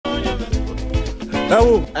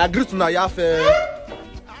I agree to Nayafe.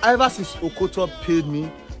 Ever since Okoto paid me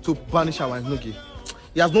to banish our Enogie,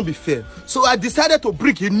 it has not been fair. So I decided to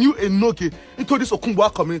bring a new Enogie into this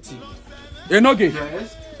Okungbowa community. Enogie?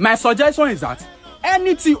 Yes. My suggestion is that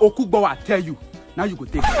anything Okungbowa tell you, now you go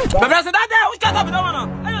take it. But I said that day, which can't have that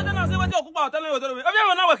one. I don't say what Okungbowa tell you.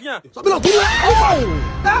 I'm not working here. What's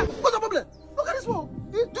the problem? Look at this one.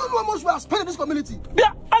 Do you know how much we are spending in this community?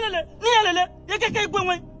 Yeah, you can't go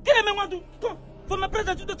away. Get me one to come for my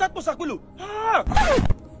present to the chat for Sakulo.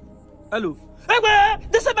 Hello. Hey,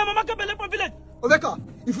 this is my mama can from village. Oveka,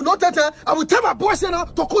 if you don't tell her, I will tell my boys here now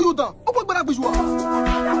to cool you down. Open back visual.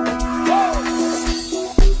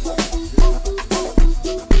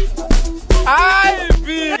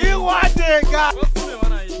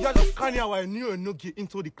 You are just carrying our new Enogie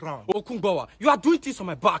into the crown. Okungbowa, you are doing this on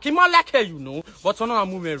my back. It might like her, you know. But on our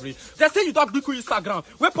movement, they say you don't do Instagram.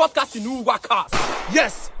 We podcast in new workers.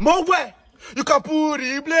 Yes, more way. You can put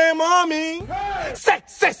the blame on me. Say.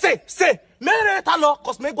 Mere talo,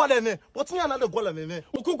 cause me go lene. But me another go lene.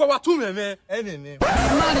 Okungbowa too me. Any.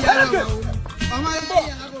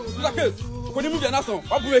 When you move your nation,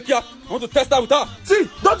 I want to test out with her. See,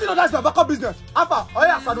 don't you know that's my backup business? Alpha, oh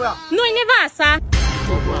yeah, Sadoya. No, it never asa.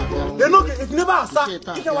 Enogie, it never asa. It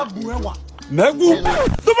can work buewa. Megu.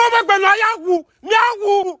 Tu mama gbe na yawu.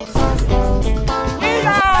 Miawu.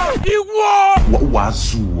 Iya, iwo. What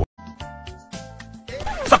was you?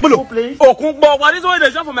 Sakulo. Okungbowa, this is the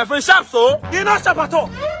job for my friend Sharp, so. You know Sharp at all.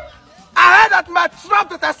 I heard that my trap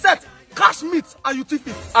that I set cash meat and you thief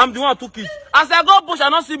it. I'm the one who took it. As I go bush, I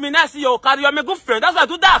don't see me now see your carry. I'm a good friend. That's why I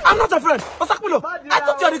do that. I'm not a friend. Osakpilo, I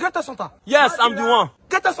thought you are the greatest hunter. Yes, I'm the one.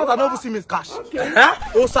 Greatest hunter never see me cash. Huh?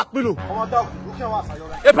 Osakpilo.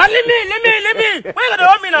 Hey, but leave me. Why you gonna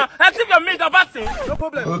hold me now? I think you're making a bad thing. No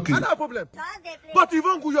problem. Okay. I have a problem. But you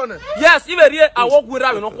won't go on. Yes, even here I walk with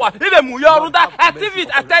Ravi. No quoi. Even mu your ruta active it.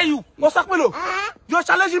 I tell you. Osakpilo, you're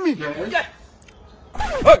challenging me. Yes.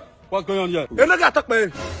 Hey, what's going on here? Enogie attack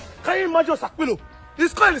me. Can you imagine Osakpilo?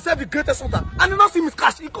 He's calling himself the greatest hunter, and he not see me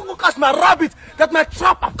cash. He can't go catch my rabbit that my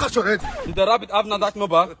trap have catch already. Did the rabbit have NADAC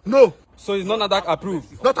number? No. So it's not NADAC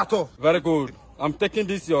approved? Not at all. Very good. I'm taking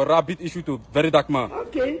this your rabbit issue to very dark man.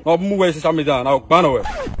 Okay. No move social media now. Ban away.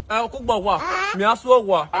 Okungbowa. Me aso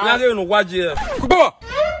wa. Ya le no waje. Okungbowa.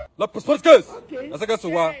 La passport case. That's a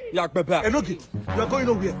wa. Ya gbeba. Enogie, you are going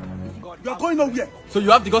nowhere. You are going nowhere. So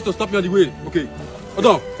you have the guts to stop me on the way. Okay. Hold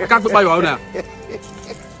on. I can't gbeba you out now.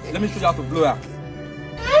 Let me show you how to blow her.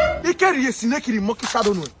 He carry a snake in the monkey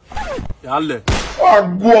shadow. No. Yale.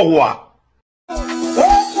 Okungbowa.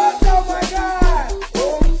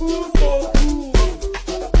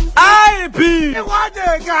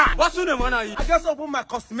 What's your name, man? I just opened my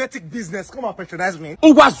cosmetic business. Come and patronize me.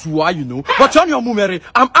 Owazua, you know. But on your mumere,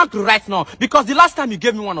 I'm angry right now because the last time you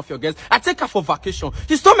gave me one of your guests, I take her for vacation.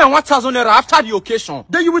 She stole me 1,000 naira after the occasion.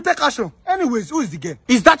 Then you will take action. Anyways, who is the girl?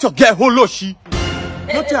 Is that your girl, Holoshi?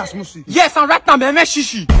 Not just Musi. Yes, and right now, Meme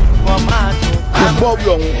Shishi.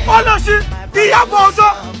 Holoshi!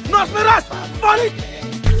 No Smiraj! Funny!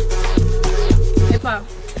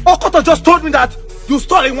 Okoto just told me that you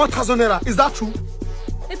stole 1,000 naira. Is that true?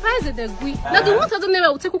 The price is the gui. Now the 1,000 naira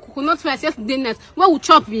will take coconut rice yesterday night. What will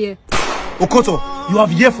chop here? Okoto, you have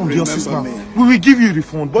heard from the office now. We will give you a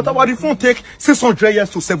refund, but our refund take 600 years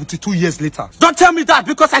to 72 years later. Don't tell me that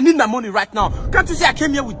because I need my money right now. Can't you see I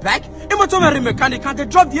came here with bag? Emotomary mechanic and they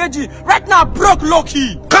dropped the AG. Right now, broke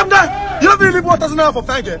low-key. Calm down! You don't really leave 1,000 naira for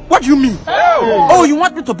fine. What do you mean? Oh, you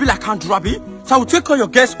want me to be like Andrabi? So I will take all your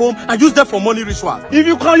guests home and use them for money rituals. If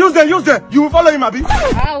you can use them, use them. You will follow him, Abi.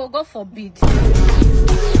 I will go forbid.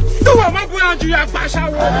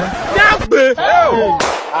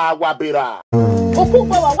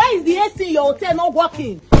 Okungbowa, why is the AC in your hotel not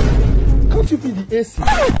working? Can't you feel the AC?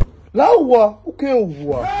 Lawa, okay,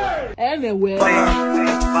 Anyway.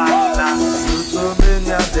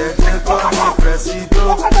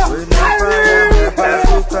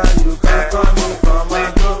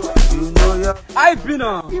 I've been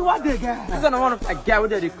You are the guy. This is one of a guy where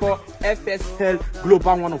they call FSL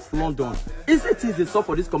Global One of London. Is it easy so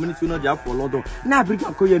for this community not there for London? Now bring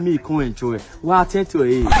up me come enjoy. What attend to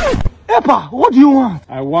it? Epa, what do you want?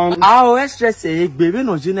 I want our stress say baby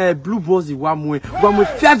no jina blue boss one way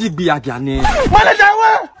fair be again.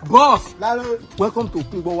 Manager, boss. Welcome to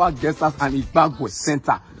Okungbowa Guest House and Igbagwe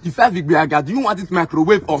Center. The fair be again. Do you want it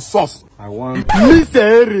microwave or sauce? I want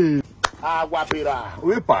Mr.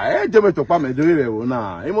 Wepa, jeme to pa me dere wo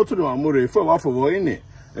na. E mo tu no amore fo wa fo wo ini.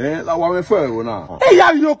 La wa me fo e wo na. E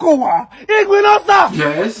ya yoko wa. Igwinosa.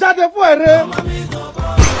 Yes. That the fo ere.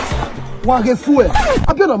 Wa ge fu e.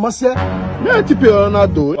 Abiola Masie. Me tipe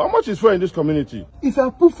Ronaldo. How much is for in this community? If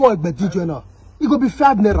I put for Egbedi joiner, it go be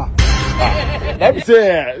 5 naira. Let me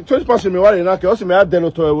say, 20% me why you not? Also me add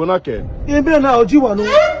the to we not care. You be na ojiwa no.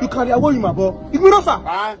 You carry away my boy. Igbiro sir.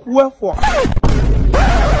 Wherefore?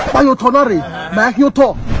 By your tonary, my your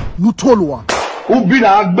to. You tolwa. Who be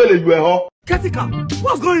na agbele you ho? Ketika,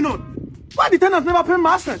 what's going on? Why the tenants never pay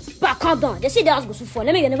my assets? But calm down. They say the house goes to fall.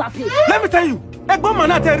 Let me never pay. Let me tell you, a bomb man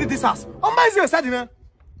not tell this house. On my easy side, man.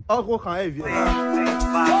 I'll go can have you.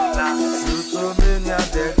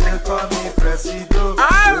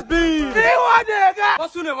 I'll be.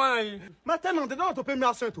 What's your name? My tenant, they don't want to pay me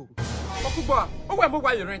assets too. Okungbowa,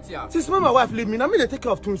 why you rent here? Since when my wife leave me, I mean they take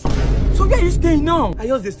care of twins. So where you staying now? I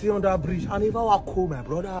just stay on that bridge and if I walk home, my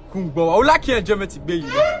brother. Okungbowa, I like your German to be.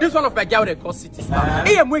 This one of my girl they call City Star.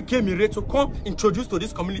 AMW came here to come introduce to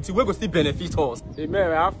this community. We're going to still benefit us.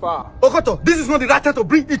 Amen. How far? Okoto, this is not the right time to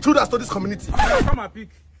bring intruders to this community. Come and pick.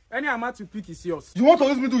 Any amount to pick is yours. You want to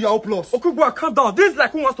use me to Yahoo Plus? Okungbowa, calm down. This is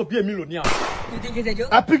like who wants to be a millionaire.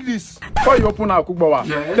 I pick this. Before you open now,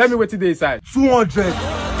 Okungbowa, tell me what today inside. 200.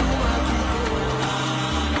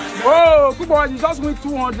 Oh, Okungbowa, you just win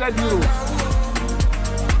 200 euros.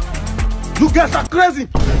 You guys are crazy.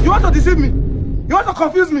 You want to deceive me? You want to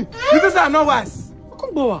confuse me? You think I'm not wise?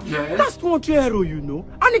 Okungbowa, that's 200 euro, you know.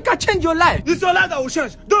 And it can change your life. It's your life that will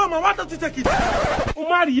change. Don't man, why don't you take it?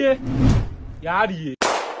 Umariye. Yariye.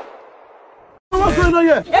 What's going on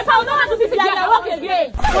here? If I don't want to see I work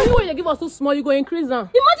again. Only when you give us too small, you go increase them.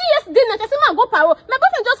 Imagine yesterday night, I said, man, go paro. My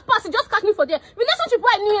boyfriend just passed, he just catch me for there. Relationship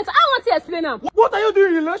right new, I want to explain them. What are you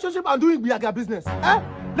doing in relationship and doing Gbiaga business? Eh?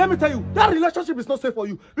 Let me tell you, that relationship is not safe for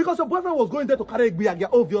you because your boyfriend was going there to carry Gbiaga,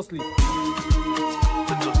 obviously.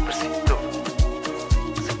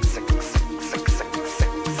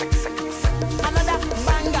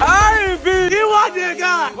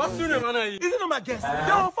 What's your name, Anna? Is it not my guess?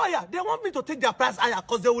 They're on fire. They want me to take their price higher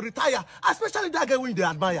because they will retire. Especially that guy when they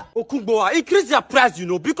admire. Okungbowa, increase their price, you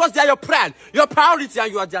know, because they are your pride, your priority,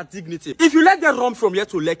 and you are their dignity. If you let them run from here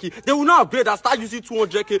to Lekki, they will not upgrade and start using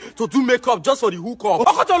 200k to do makeup just for the hookup.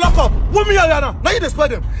 Okoto lock up. Woman Yana. Now you destroy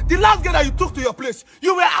them. The last girl that you took to your place,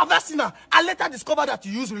 you were harvesting her and later discovered that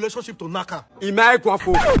you use relationship to knock her. Imae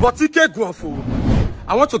Guafo, Botike Guafo.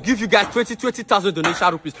 I want to give you guys 20,000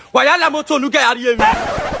 donation rupees. Hey,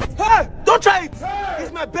 don't try it.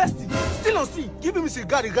 It's my bestie. Still on sea. Giving me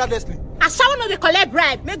cigar regardlessly. I shall not collect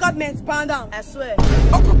bribe. Make government pound down. I swear.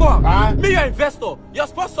 Okungbowa, me your investor, your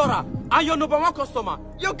sponsor, and your number one customer.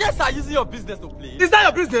 Your guests are using your business to play. Is that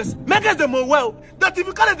your business? Make us them well. That if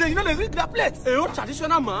you call it, you know they lick their plates. A old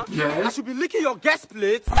traditional man. Yes. I should be licking your guest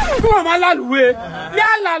plates. Come on, Malalwe.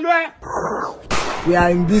 We are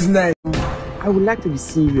in business. I would like to be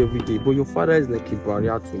seeing you every day, but your father is like a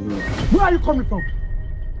barrier to me. Where are you coming from?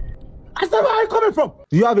 I said, where are you coming from?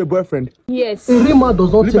 Do you have a boyfriend? Yes. A real man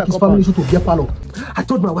does not take his family issue to beer parlor. I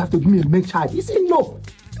told my wife to give me a male child. He said no.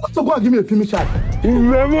 He wants to go and give me a female child.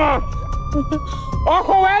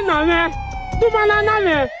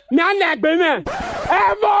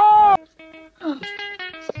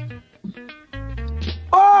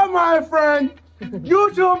 Oh, my friend,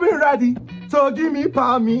 you should be ready. So give me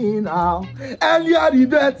me now. Earlier the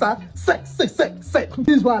better. Sex.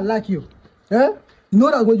 This is why I like you. Eh? You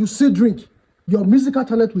know that when you see drink, your musical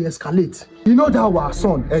talent will escalate. You know that our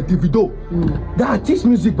son, Davido, that teach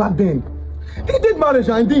music back then. He did marriage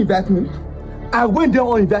and didn't invite me. I went there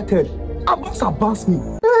uninvited. Abbas abused me.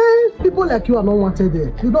 Hey, people like you are not wanted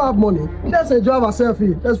there. You don't have money. Let's enjoy ourselves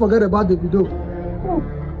here. Let's forget about Davido.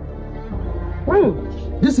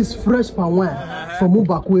 This is fresh palm wine from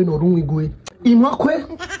Ubakwe no Runwigwe. Imakwe,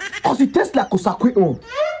 because it tastes like Osakwe.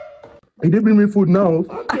 He didn't bring me food now.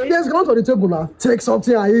 Yes, come on to the table now. Take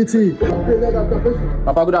something and eat it.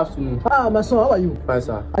 Papa, good afternoon. Ah, my son, how are you? Fine,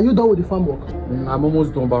 sir. Are you done with the farm work? I'm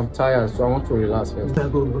almost done, but I'm tired, so I want to relax first.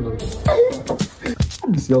 Go.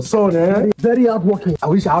 This is your son, eh? Very hardworking. I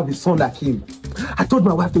wish I have a son like him. I told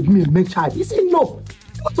my wife to give me a male child. He said no.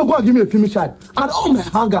 So go and give me a female child. And all my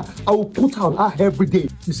hunger, I will put on her every day.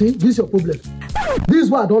 You see, this is your problem. This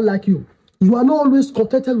is why I don't like you. You are not always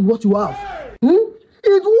contented with what you have.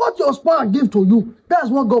 It's what your sperm give to you. That's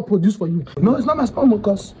what God produced for you. No, it's not my sperm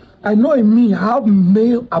because I know in me I have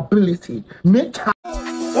male ability. Male child.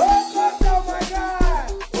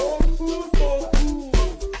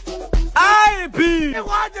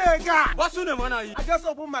 What's your name, Anna? I just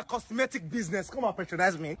opened my cosmetic business. Come and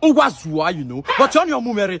patronize me. Owazua, you know. But on your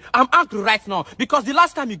mumere, I'm angry right now because the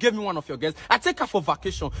last time you gave me one of your guests, I take her for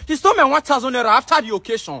vacation. He stole me 1,000 naira after the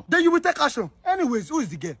occasion. Then you will take action. Anyways, who is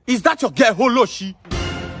the girl? Is that your girl, Holoshi?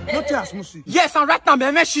 Not Musi. Yes, and right now,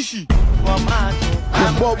 Meme Shishi.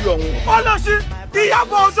 Holoshi,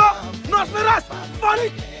 Iyabozo, Nosmiras,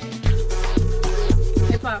 Funny.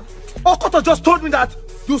 Okoto just told me that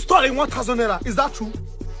you stole in 1,000 naira. Is that true?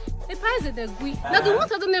 The price is the gui. Now the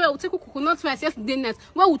 1,000 naira will take coconut rice yesterday night.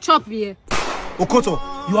 What will chop here? Okoto,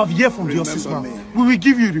 you have heard from your sister. We will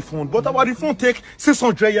give you a refund, but our refund take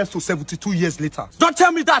 600 years to 72 years later. Don't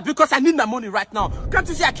tell me that because I need my money right now. Can't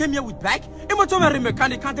you see I came here with bike? I'm a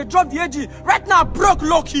mechanic and they dropped the AG. Right now, broke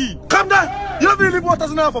low-key. Calm down. You don't really leave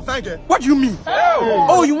 1,000 naira for fang. What do you mean?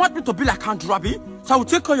 Oh, you want me to be like Kandrabi? So I will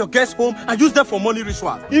take all your guests home and use them for money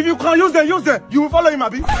ritual. If you can use them, use them. You will follow him,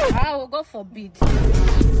 Abi. I will go forbid.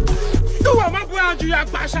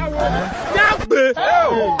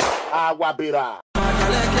 Aguabira.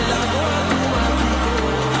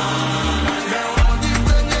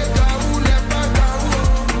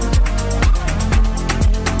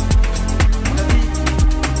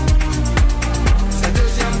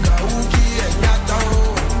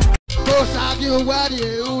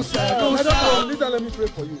 Let me pray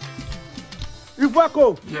for you. If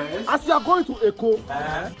Eko, yes. As you are going to Eko,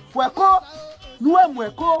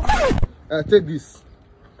 take this.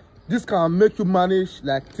 This can make you manage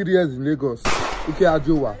like 3 years in Lagos. Okay,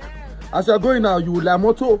 Ajowa. As you are going now, you will like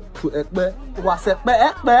moto to Ekpe.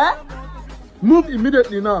 Move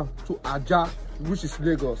immediately now to Aja, which is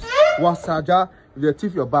Lagos. Wasaja, they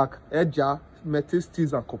thief your back. Eja, metal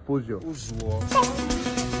steals and composure.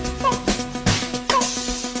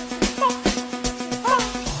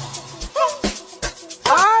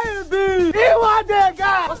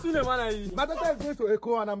 What's your name, man? My daughter is going to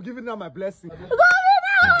Eko and I'm giving her my blessing.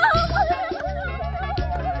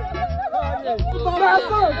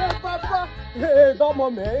 Hey, don't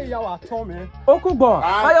mom, hey, you are Tommy. Okungbowa,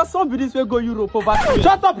 why your son be this way go Europe over?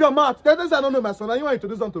 Shut up your mouth. They say I don't know my son. And you want to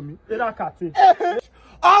introduce them to me?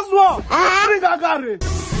 Oswald! Bring a gari.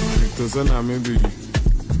 To son, I maybe.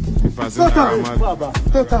 If I say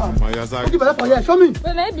show me.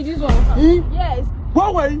 Wait, maybe this one. Yes. Go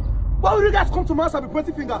away. Why will you guys come to my house and be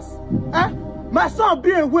pointing fingers? Eh? My son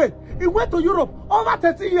be away. He went to Europe over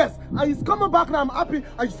 30 years and he's coming back now. I'm happy.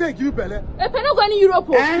 And you say give you Bele. If I not going to Europe,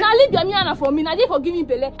 now leave your man for me. Now they forgive me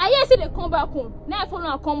Bele. I hear say they come back home. Now I follow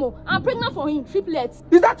and come home. I'm pregnant for him. Triplets.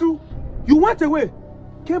 Is that true? You went away,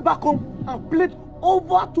 came back home and played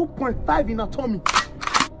over 2.5 in anatomy.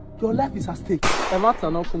 Your life is at stake.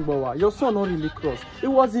 Okungbowa, your son not really crossed. It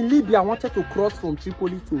was in Libya, wanted to cross from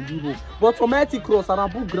Tripoli to Europe. But from Haiti cross, and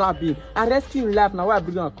Abu grabbing, I rescue him life. Now I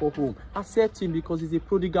bring him and come home. I said to him because he's a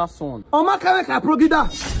prodigal son. Oh my God,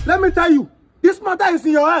 let me tell you, this matter is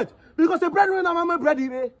in your head. Because the breadwinner and mama bread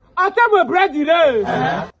in it. I tell my bread in it.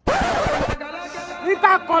 You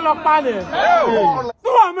can't call up on it.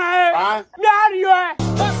 No, man.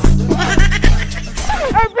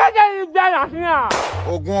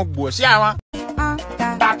 Okungbowa, see how?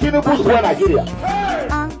 Takini Buswa Nigeria.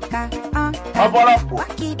 I'm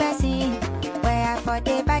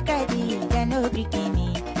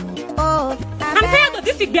tired of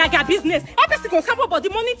this big business. Every single sample about the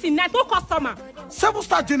money tonight, no customer.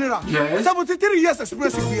 7-star general. Yes. 73 years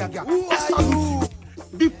experience in Biaga.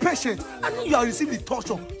 Be patient. I know you are receiving the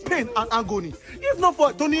torture, pain, and agony. If not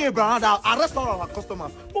for Tony Abraham, I'll arrest all our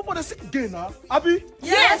customers. But for the sick gain, Abi?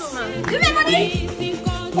 Yes. Give me money.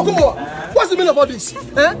 Okungbowa, what's the meaning of all this?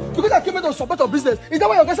 Because I came here to support your business. Is that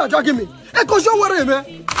why your guys are dragging me? Because you're worrying, man.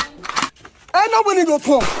 And no money go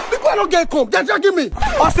come. People don't get come. They're dragging me.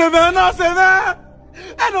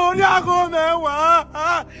 And only I go,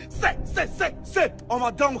 man. Say. On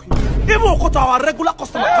my down here. Even Okota, our regular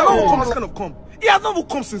customer, cannot come as kind of come. He has not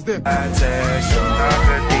come since then.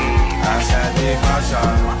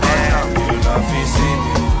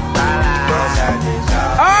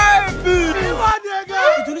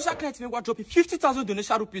 Indonesia client me what drop 50,000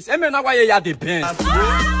 Indonesia rupees. Now why you the best?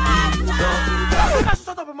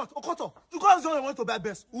 Shut up, man. Okoto, you guys only want to buy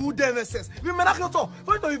best. Who dare says? We may not talk.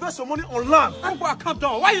 For you to invest your money on land. Calm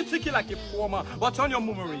down. Why you thinking like a poor man? What's on your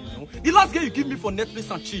memory? You know? The last game you give me for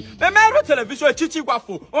Netflix and cheap. The married television is chichi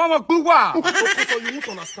waffle. Oh my God! Okoto, you won't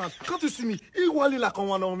understand. Can't you see me? Equally like on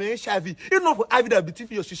one of me HIV. If not for IV that be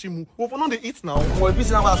for your shishimu. Well, for not they eat now. Well, if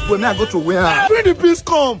it's now I spoil, I go to where? Bring the beans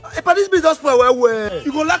come. But this beans just spoil where?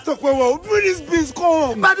 You go like to where? Bring this beans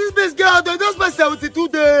come. But this beans girl, they just spend 72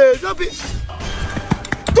 days. Don't be.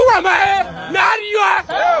 Do it, man! Marry you!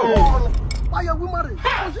 Why are we married?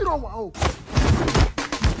 What's it wrong?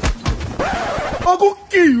 I'll go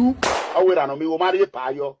kill you. Oh, wait, I know me. We'll marry a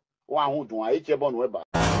payo. One do I eat your bone weba.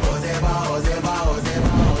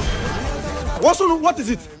 What is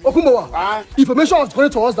it? Okungbowa, information has gone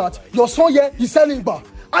to us that your son here is selling bar.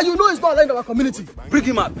 And you know it's not allowed in our community. Bring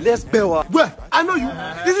him up. Let's bail. Where? I know you.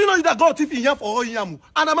 Is it not you that got a thief in here for all Yamu?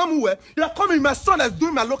 And Amamu, where? You are coming, my son is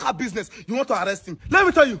doing my local business. You want to arrest him. Let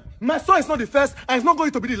me tell you, my son is not the first and he's not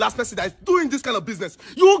going to be the last person that is doing this kind of business.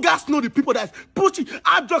 You guys know the people that is pushing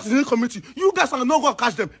hard drugs in the community. You guys are not going to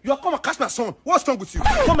catch them. You are coming to catch my son. What's wrong with you?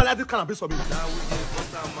 Come and let this kind of business for me.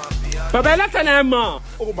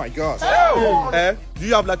 Oh my gosh. Do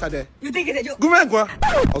you have letter there? You think it's a joke? Go ahead, go.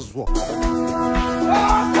 As well.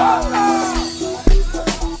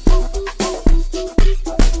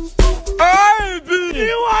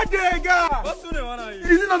 You are the guy. What's the name?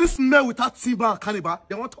 Is it not this smell without Timba and Cannibal?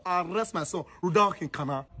 They want to arrest my son, Rudolph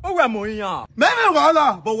Kinkana. Oh, we're Moya. Meme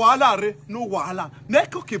wala, but wala re, no wala.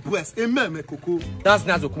 Neko ke breast, meme koko. That's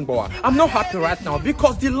not Okungbowa. I'm not happy right now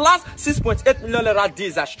because the last 6.8 million naira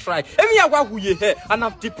days I strike. Every year who you here and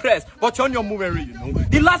I'm depressed. But you're on your movie, you know.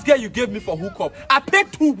 The last girl you gave me for hookup, I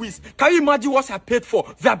paid 2 weeks. Can you imagine what I paid for?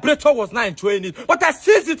 Vibrator was not enjoying it, but I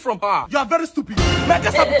seized it from her. You are very stupid. My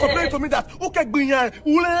guests have been complaining to me that okay, Gbiyan,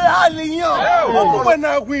 ule when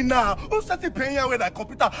I win now, who set it paying with a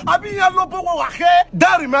computer?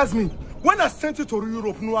 That reminds me. When I sent it to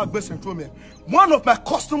Europe, no one of my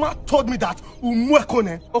customers told me that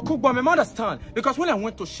Okungbowa, I understand. Because when I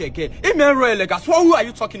went to Shege, who are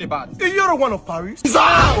you talking about? The Euro one of Paris.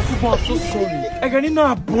 Okungbowa, I'm so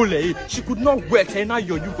sorry. She could not work,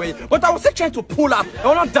 but I was still trying to pull up. I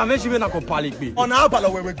want to damage you when I go palik. On our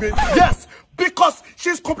yes, because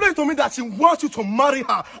she's complaining to me that she wants you to marry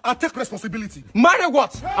her and take responsibility. Marry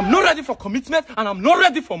what? I'm not ready for commitment and I'm not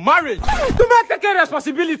ready for marriage. Do not take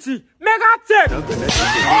responsibility. Mega take.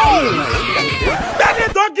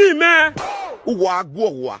 Daddy doggy, man.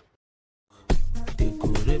 Okungbowa.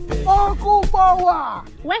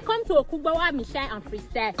 Welcome to Okungbowa, Michelle and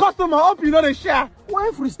Freestyle. Customer, hope you know the share.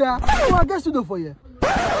 Why Freestyle? I guess you do for you.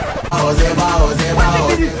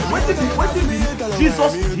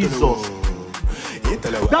 Jesus.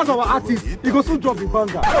 That's our artist. He goes to drop the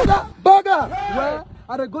banger. Banger. Where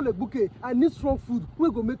I go the bouquet. I need strong food. We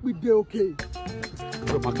go make me day okay.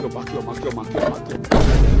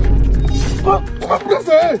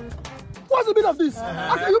 What's the meaning of this?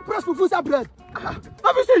 How can you press for food bread?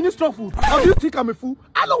 Have you seen any strong food? Or do you think I'm a fool?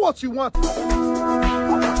 I know what you want. You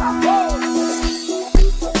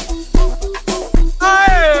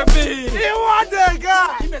want the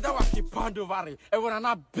guy?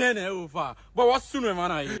 But what's sooner,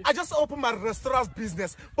 man? I just opened my restaurant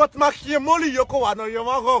business, but my But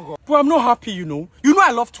I'm not happy, you know. You know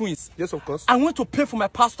I love twins. Yes, of course. I went to pay for my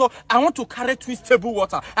pastor. I want to carry twins table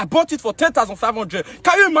water. I bought it for 10,500.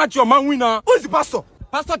 Can you imagine your man winner? Who is the pastor?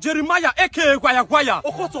 Pastor Jeremiah, aka Gwaya.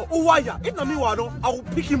 Okoto, Uwaya. If not me, I will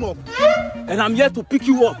pick him up. And I'm here to pick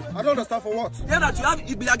you up. I don't understand for what. Yeah, that you have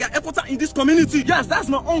Ibiaga Ekota in this community. Yes, that's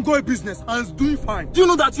my ongoing business and it's doing fine. Do you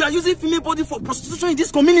know that you are using female body for prostitution in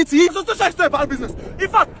this community? Prostitution is not a bad business. In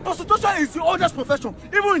fact, prostitution is the oldest profession.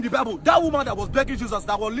 Even in the Bible, that woman that was begging Jesus,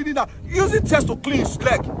 that was leading her, using tests to clean his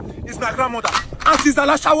leg, is my grandmother. And since I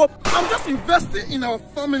last shower, I'm just investing in our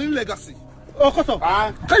family legacy. Okoto,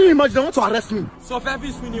 can you imagine they want to arrest me? So if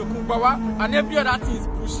every swing Okungbowa and every other thing is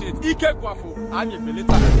bullshit. Ike Gwafo, I'm a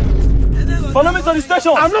military. Follow me to the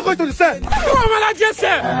station. I'm not going to the cell. Come on, man, I just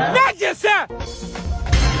said.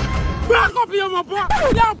 Back up here, my boy.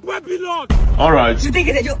 Yeah, baby Lord. All right. You think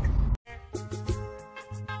it's a joke?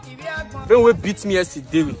 When we beat me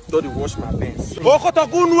yesterday, we thought they wash my pants. Okoto,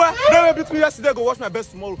 they beat me yesterday, go wash my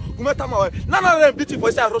best tomorrow. None of them beat you for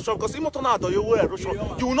inside Russian because you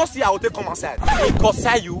will not see how they come outside. Because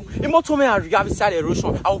I you, if told me I have inside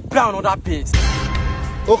erosion, I will buy another pants.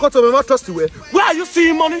 Okoto, we not trust you. Where are you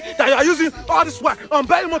seeing money that you are using all this way? I'm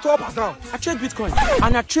buying motor up and down. I trade Bitcoin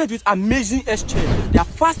and I trade with amazing exchange. They are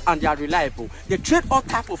fast and they are reliable. They trade all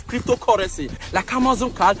type of cryptocurrency like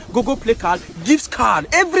Amazon card, Google Play card, gifts card,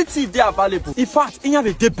 everything they are available. In fact, in have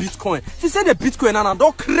a day Bitcoin. If you say the Bitcoin and I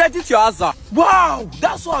don't credit your answer. Wow,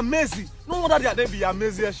 that's so amazing. No wonder there be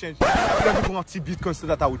amazing exchange. Let me go and see Bitcoin so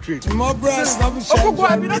that I will trade. More breast.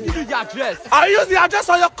 Okungbowa, I will not give you the address. I use the address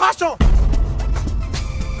on your question.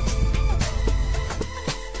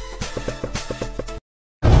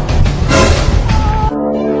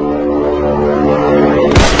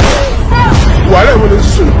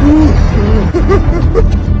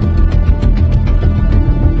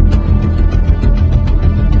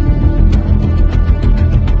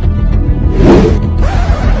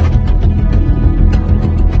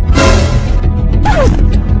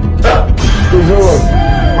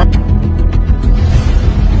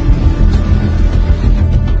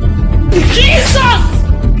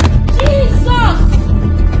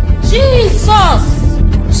 Jesus!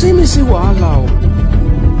 See me see wahala.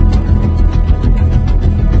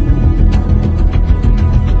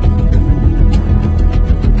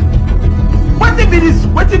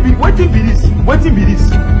 Waiting be this.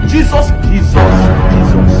 Jesus.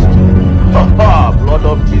 Blood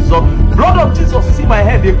of Jesus. See my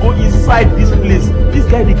head, they go inside this place. This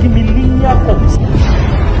guy, they give me linear cups.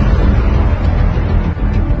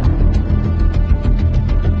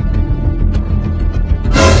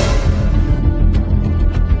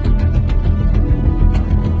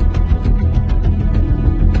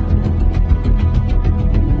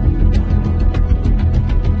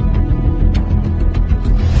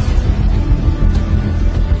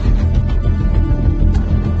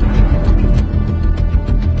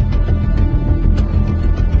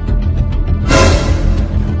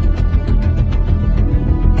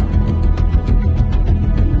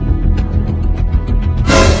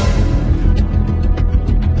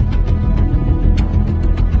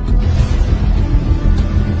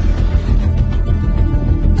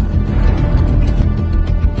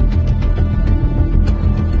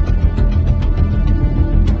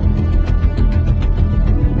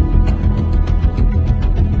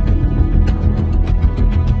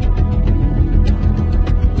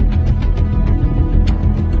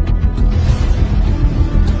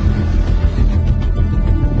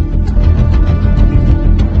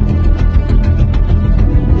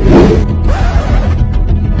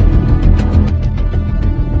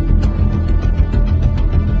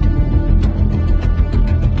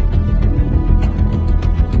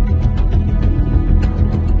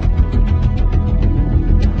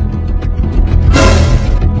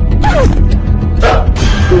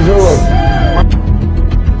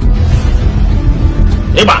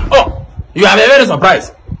 You are very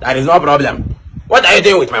surprised. That is no problem. What are you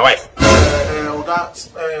doing with my wife?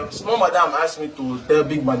 Small madam asked me to tell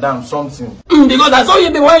big madam something. Because I saw you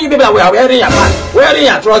when you people were wearing your pants, wearing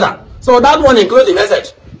your trouser. So that one includes the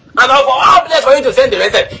message. And for all place for you to send the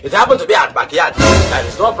message, it happened to be at backyard. That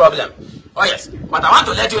is no problem. Oh yes, but I want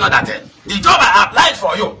to let you know that the job I applied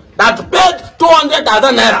for you, that paid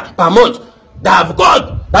 200,000 naira per month, they have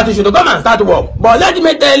got that you should come and start work. But let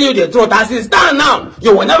me tell you the truth, as it stands now,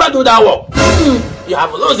 you will never do that work. You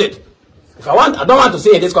have lost it. If I don't want to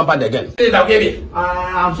see in this compound again. Please, okay,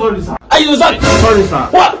 I'm sorry, sir. Are you sorry? Sorry, sir.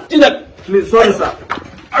 What? Please, sorry, sir.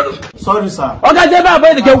 Sorry, sir. Okay,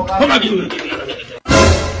 come on,